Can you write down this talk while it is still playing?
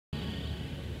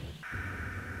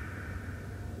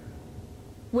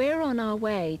We're on our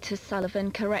way to Sullivan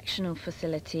Correctional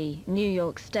Facility, New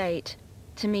York State,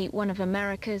 to meet one of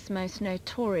America's most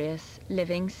notorious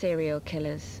living serial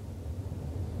killers.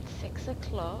 6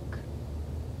 o'clock,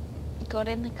 got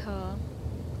in the car,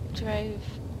 drove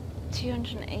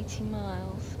 280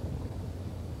 miles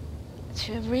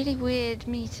to a really weird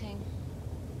meeting.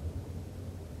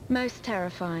 Most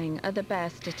terrifying are the bare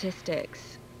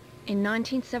statistics. In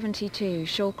 1972,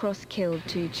 Shawcross killed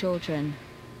 2 children.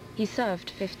 He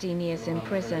served 15 years in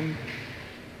prison.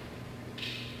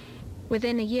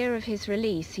 Within a year of his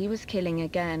release, he was killing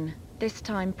again, this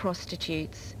time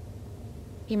prostitutes.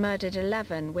 He murdered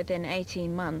 11 within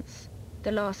 18 months,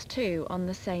 the last 2 on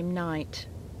the same night.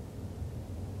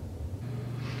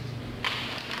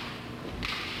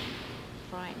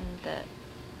 Frightened that,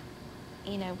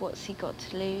 you know, what's he got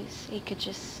to lose? He could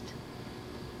just,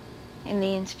 in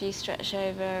the interview, stretch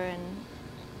over and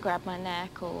grab my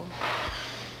neck, or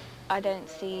I don't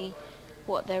see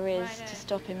what there is to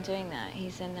stop him doing that.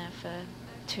 He's in there for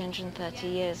 230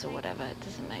 years or whatever. It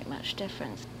doesn't make much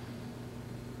difference.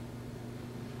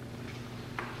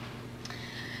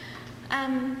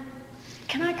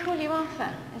 Can I call you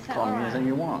Arthur? Is that all right? Call me anything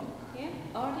you want. Yeah,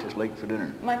 all right. Just late for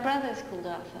dinner. My brother's called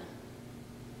Arthur.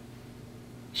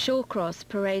 Shawcross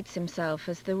parades himself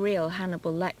as the real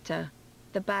Hannibal Lecter,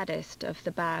 the baddest of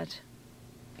the bad.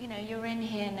 You know, you're in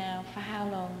here now for how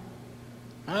long?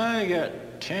 I got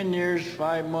 10 years,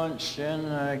 5 months,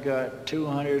 and I got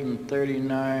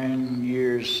 239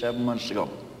 years, 7 months to go.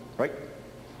 Right?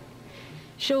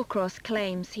 Shawcross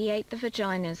claims he ate the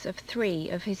vaginas of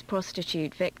 3 of his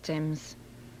prostitute victims.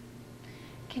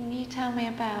 Can you tell me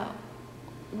about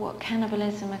what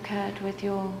cannibalism occurred with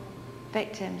your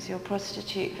victims, your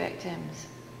prostitute victims?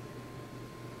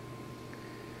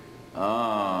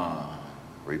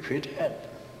 Repeat that.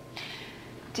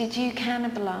 Did you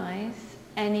cannibalize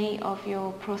any of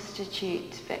your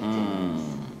prostitute victims?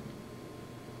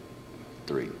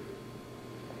 3.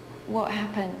 What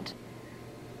happened?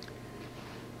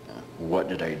 What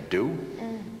did I do?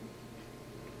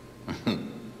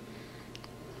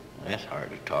 That's hard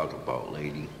to talk about,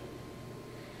 lady.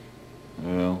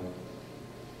 Well,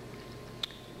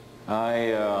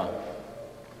 I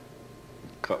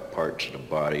cut parts of the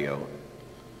body out.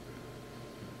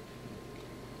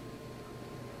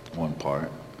 One part,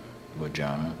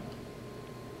 vagina,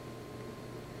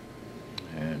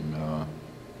 and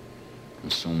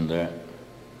consumed that.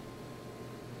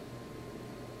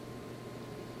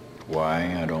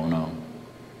 Why, I don't know.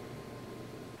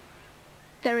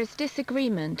 There is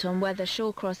disagreement on whether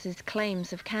Shawcross's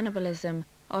claims of cannibalism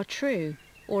are true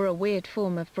or a weird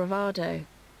form of bravado.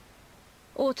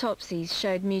 Autopsies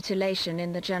showed mutilation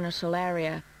in the genital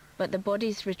area, but the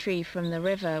bodies retrieved from the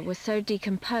river were so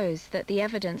decomposed that the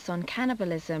evidence on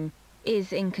cannibalism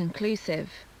is inconclusive.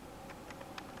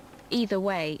 Either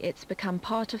way, it's become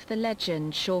part of the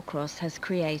legend Shawcross has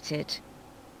created.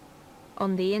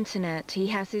 On the internet, he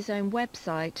has his own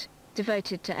website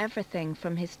devoted to everything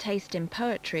from his taste in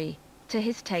poetry to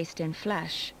his taste in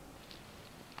flesh.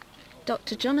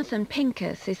 Dr. Jonathan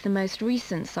Pincus is the most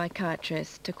recent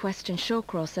psychiatrist to question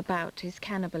Shawcross about his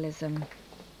cannibalism.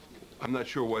 I'm not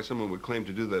sure why someone would claim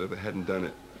to do that if it hadn't done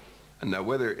it. And now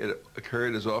whether it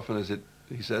occurred as often as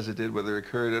he says it did, whether it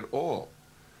occurred at all,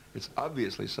 it's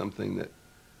obviously something that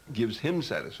gives him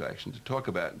satisfaction to talk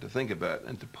about and to think about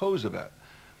and to pose about.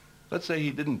 Let's say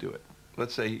he didn't do it.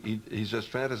 Let's say he's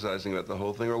just fantasizing about the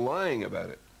whole thing or lying about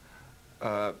it.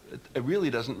 It really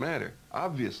doesn't matter.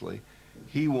 Obviously,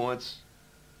 he wants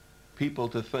people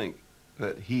to think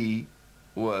that he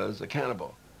was a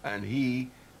cannibal and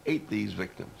he ate these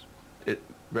victims. It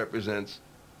represents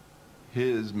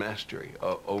his mastery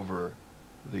over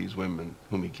these women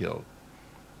whom he killed,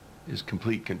 his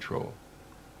complete control.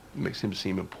 It makes him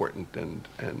seem important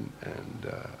and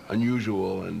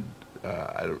unusual and,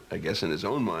 I guess in his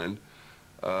own mind,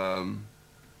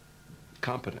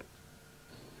 competent.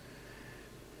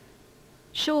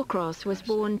 Shawcross was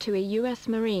born to a US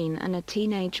Marine and a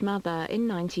teenage mother in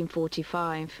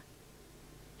 1945.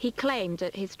 He claimed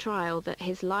at his trial that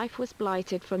his life was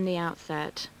blighted from the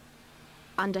outset.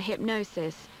 Under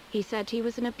hypnosis, he said he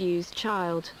was an abused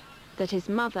child, that his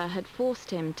mother had forced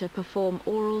him to perform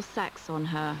oral sex on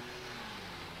her.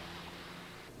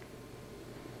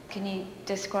 Can you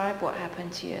describe what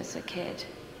happened to you as a kid?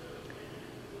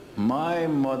 My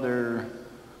mother,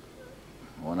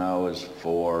 when I was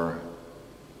 4,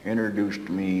 introduced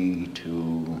me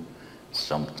to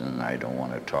something I don't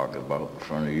want to talk about in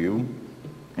front of you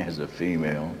as a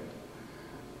female.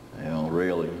 You know,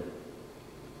 really.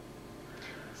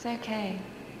 It's okay.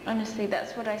 Honestly,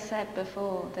 that's what I said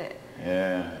before, that...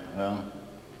 Yeah, well...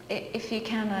 if you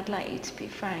can, I'd like you to be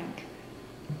frank.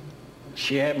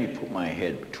 She had me put my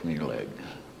head between her legs,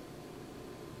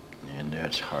 and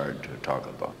that's hard to talk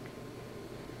about.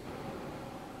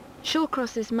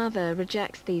 Shawcross's mother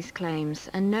rejects these claims,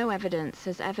 and no evidence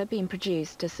has ever been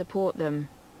produced to support them.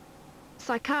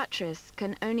 Psychiatrists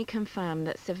can only confirm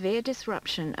that severe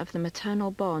disruption of the maternal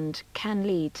bond can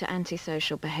lead to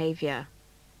antisocial behaviour.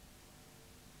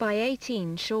 By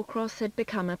 18, Shawcross had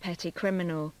become a petty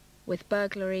criminal, with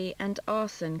burglary and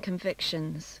arson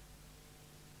convictions.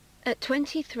 At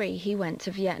 23, he went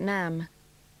to Vietnam.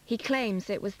 He claims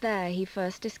it was there he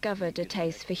first discovered a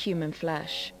taste for human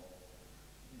flesh.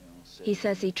 He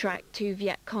says he tracked 2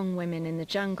 Viet Cong women in the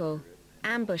jungle,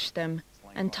 ambushed them,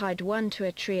 and tied one to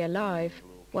a tree alive,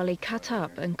 while he cut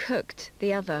up and cooked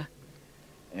the other.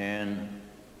 And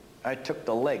I took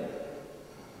the leg,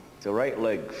 the right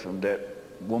leg, from that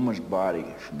woman's body,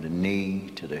 from the knee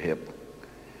to the hip,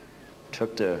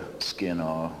 took the skin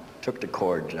off, took the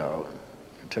cords out,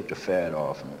 and took the fat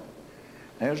off.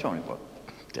 And it was only about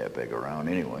that big around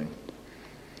anyway.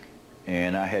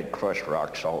 And I had crushed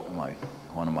rock salt in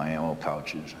one of my ammo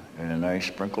pouches, and I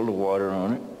sprinkled the water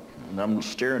on it, and I'm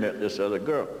staring at this other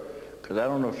girl, because I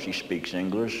don't know if she speaks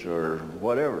English or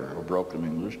whatever, or broken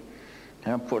English.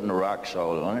 And I'm putting the rock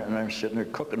salt on it, and I'm sitting there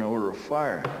cooking over a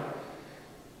fire,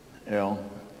 you know.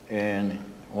 And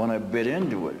when I bit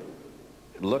into it,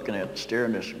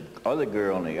 staring this other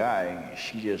girl in the eye,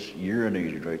 she just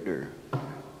urinated right there,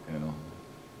 you know.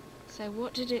 So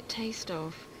what did it taste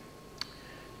of?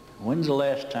 When's the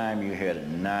last time you had a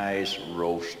nice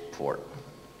roast pork?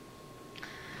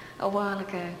 A while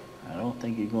ago. I don't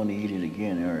think you're going to eat it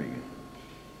again, are you?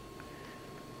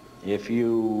 If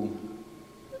you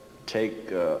take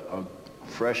a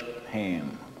fresh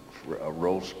ham, a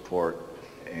roast pork,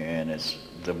 and it's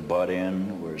the butt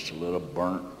end where it's a little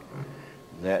burnt,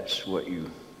 that's what you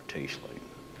taste like.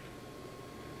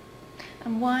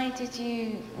 And why did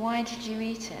you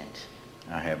eat it?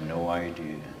 I have no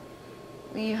idea.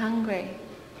 Were you hungry?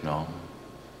 No.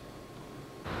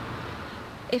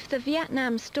 If the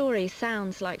Vietnam story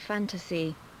sounds like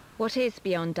fantasy, what is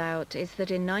beyond doubt is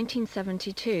that in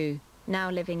 1972, now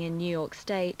living in New York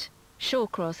State,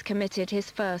 Shawcross committed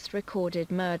his first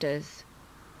recorded murders.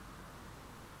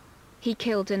 He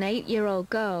killed an 8-year-old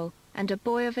girl and a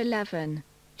boy of 11,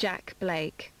 Jack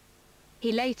Blake.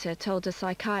 He later told a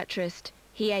psychiatrist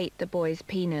he ate the boy's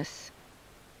penis.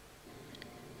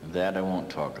 That I won't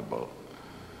talk about.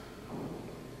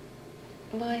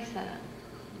 Why is that?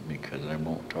 Because I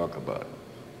won't talk about it.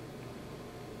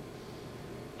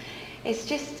 It's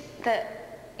just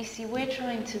that, you see, we're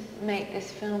trying to make this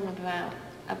film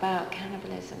about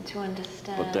cannibalism to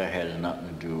understand. But that has nothing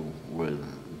to do with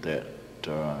that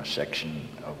section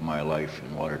of my life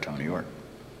in Watertown, New York.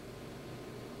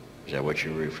 Is that what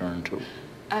you're referring to?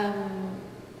 I'm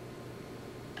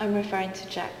referring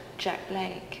to Jack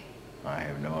Blake. I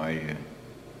have no idea.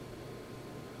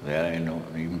 That I don't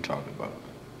even talk about.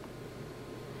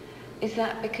 Is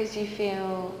that because you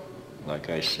feel... Like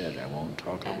I said, I won't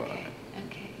talk about it.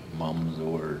 Okay. Mum's the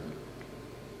word.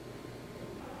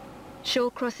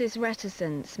 Shawcross's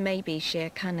reticence may be sheer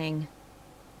cunning.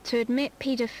 To admit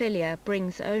paedophilia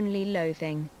brings only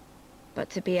loathing, but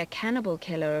to be a cannibal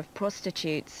killer of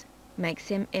prostitutes makes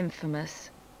him infamous.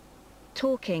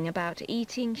 Talking about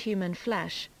eating human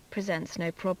flesh presents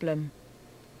no problem.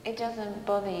 It doesn't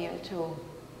bother you at all?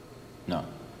 No.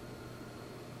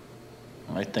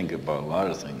 I think about a lot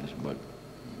of things, but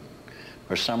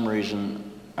for some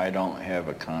reason I don't have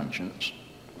a conscience.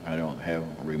 I don't have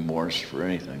remorse for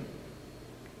anything.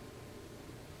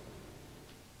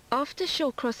 After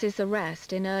Shawcross's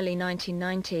arrest in early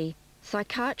 1990,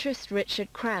 psychiatrist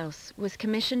Richard Krause was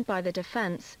commissioned by the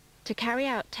defense to carry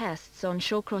out tests on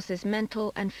Shawcross's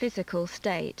mental and physical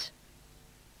state.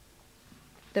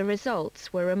 The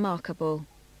results were remarkable.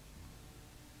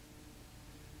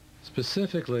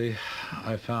 Specifically,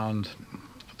 I found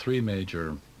 3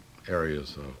 major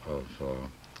areas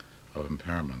of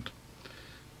impairment.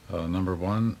 Number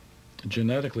 1,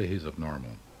 genetically he's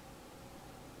abnormal.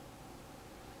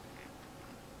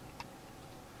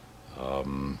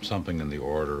 Something in the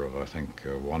order of, I think,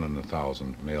 1 in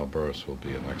 1,000 male births will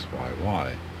be an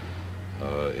XYY.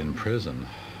 In prison,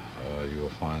 you will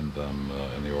find them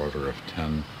in the order of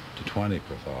 10 to 20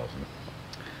 per thousand.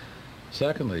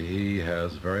 Secondly, he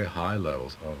has very high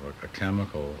levels of a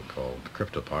chemical called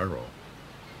cryptopyrrole.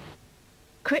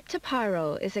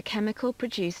 Cryptopyrrole is a chemical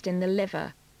produced in the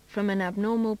liver from an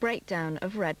abnormal breakdown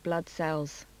of red blood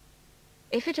cells.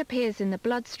 If it appears in the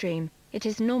bloodstream, it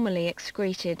is normally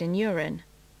excreted in urine.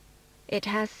 It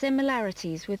has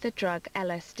similarities with the drug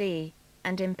LSD,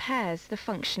 and impairs the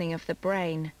functioning of the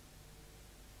brain.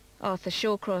 Arthur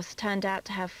Shawcross turned out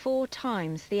to have 4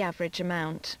 times the average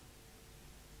amount.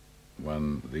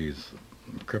 When these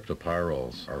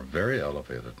cryptopyrroles are very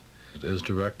elevated, it is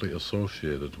directly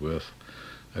associated with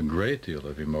a great deal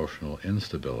of emotional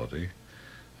instability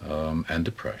and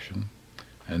depression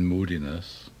and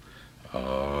moodiness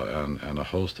and a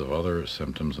host of other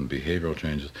symptoms and behavioral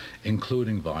changes,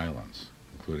 including violence.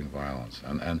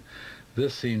 And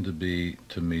this seemed to be,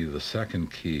 to me, the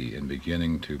second key in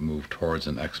beginning to move towards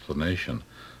an explanation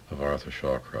of Arthur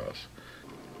Shawcross.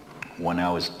 When I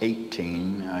was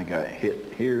 18, I got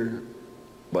hit here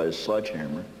by a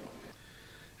sledgehammer.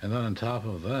 And then on top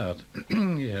of that,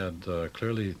 he had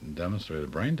clearly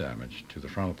demonstrated brain damage to the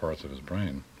frontal parts of his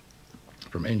brain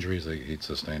from injuries that he'd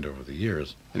sustained over the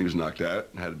years. And he was knocked out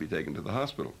and had to be taken to the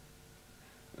hospital.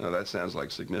 Now that sounds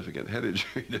like significant head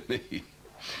injury to me.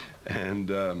 And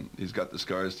he's got the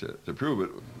scars to prove it.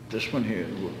 This one here,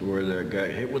 where the guy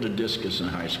hit with a discus in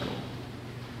high school.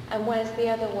 And where's the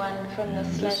other one from the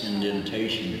This sledgehammer?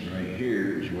 indentation right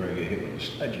here is where I got hit with a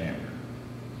sledgehammer.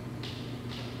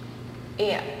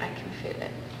 Yeah, I can feel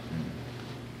it.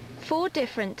 4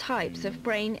 different types of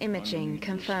brain imaging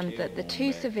confirmed that the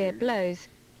 2 severe blows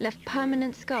left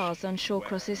permanent scars on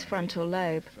Shawcross's frontal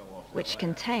lobe, which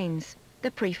contains the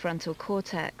prefrontal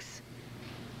cortex.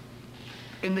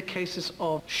 In the cases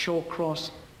of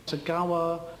Shawcross,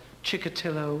 Sagawa,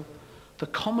 Chikatilo, the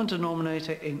common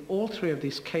denominator in all 3 of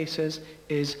these cases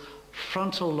is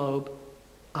frontal lobe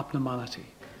abnormality.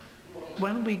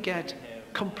 When we get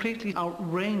completely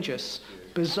outrageous,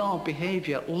 bizarre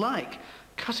behavior like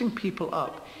cutting people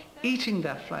up, eating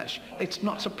their flesh, it's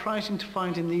not surprising to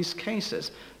find in these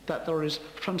cases that there is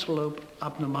frontal lobe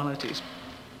abnormalities.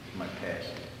 My pass.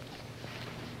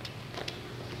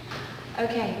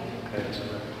 Okay, Okay, so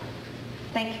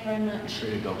thank you very much.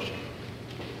 free to go.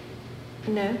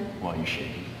 No? Why are you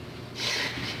shaking?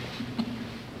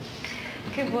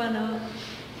 Good one, Art.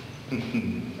 I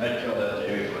tell that to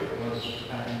everybody.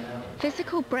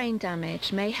 Physical brain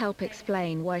damage may help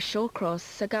explain why Shawcross,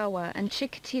 Sagawa and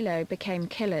Chikatilo became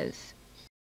killers.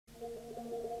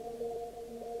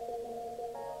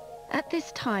 At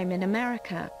this time in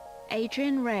America,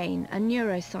 Adrian Raine, a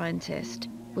neuroscientist,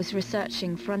 was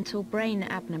researching frontal brain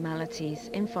abnormalities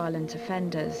in violent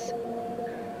offenders.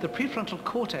 The prefrontal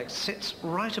cortex sits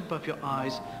right above your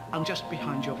eyes and just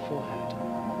behind your forehead.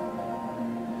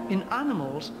 In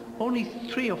animals, only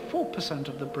 3 or 4%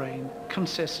 of the brain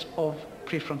consists of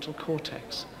prefrontal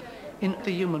cortex. In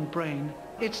the human brain,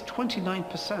 it's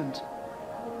 29%.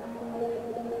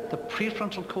 The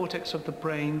prefrontal cortex of the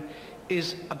brain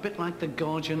is a bit like the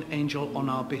guardian angel on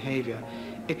our behavior.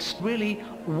 It's really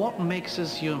what makes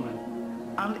us human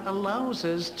and allows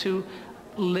us to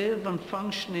live and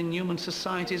function in human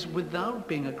societies without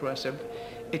being aggressive.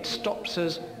 It stops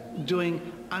us doing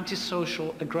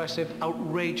antisocial, aggressive,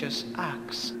 outrageous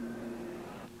acts.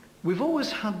 We've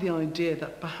always had the idea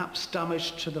that perhaps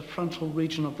damage to the frontal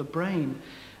region of the brain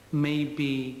may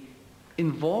be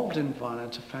involved in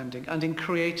violent offending and in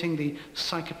creating the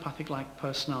psychopathic-like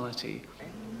personality.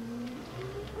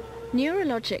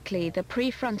 Neurologically, the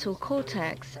prefrontal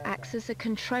cortex acts as a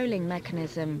controlling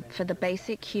mechanism for the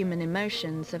basic human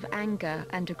emotions of anger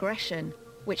and aggression,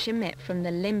 which emit from the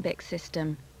limbic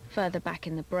system, further back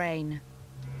in the brain.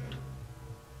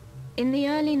 In the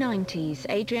early 90s,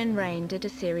 Adrian Raine did a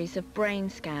series of brain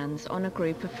scans on a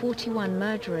group of 41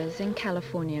 murderers in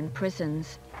Californian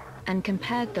prisons and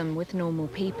compared them with normal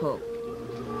people.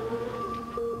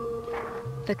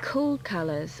 The cool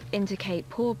colors indicate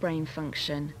poor brain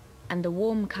function, and the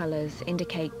warm colors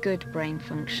indicate good brain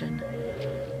function.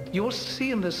 You'll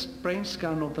see in this brain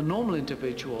scan of the normal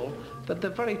individual that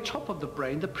the very top of the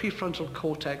brain, the prefrontal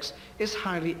cortex, is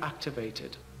highly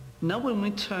activated. Now when we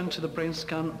turn to the brain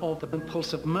scan of the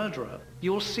impulsive murderer,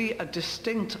 you'll see a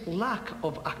distinct lack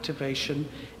of activation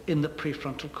in the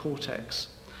prefrontal cortex.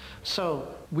 So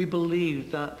we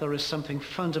believe that there is something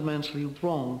fundamentally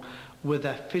wrong with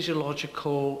their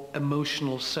physiological,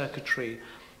 emotional circuitry,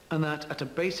 and that at a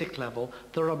basic level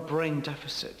there are brain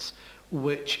deficits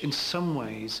which in some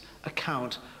ways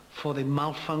account for the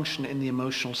malfunction in the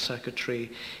emotional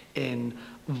circuitry in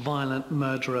violent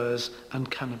murderers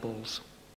and cannibals.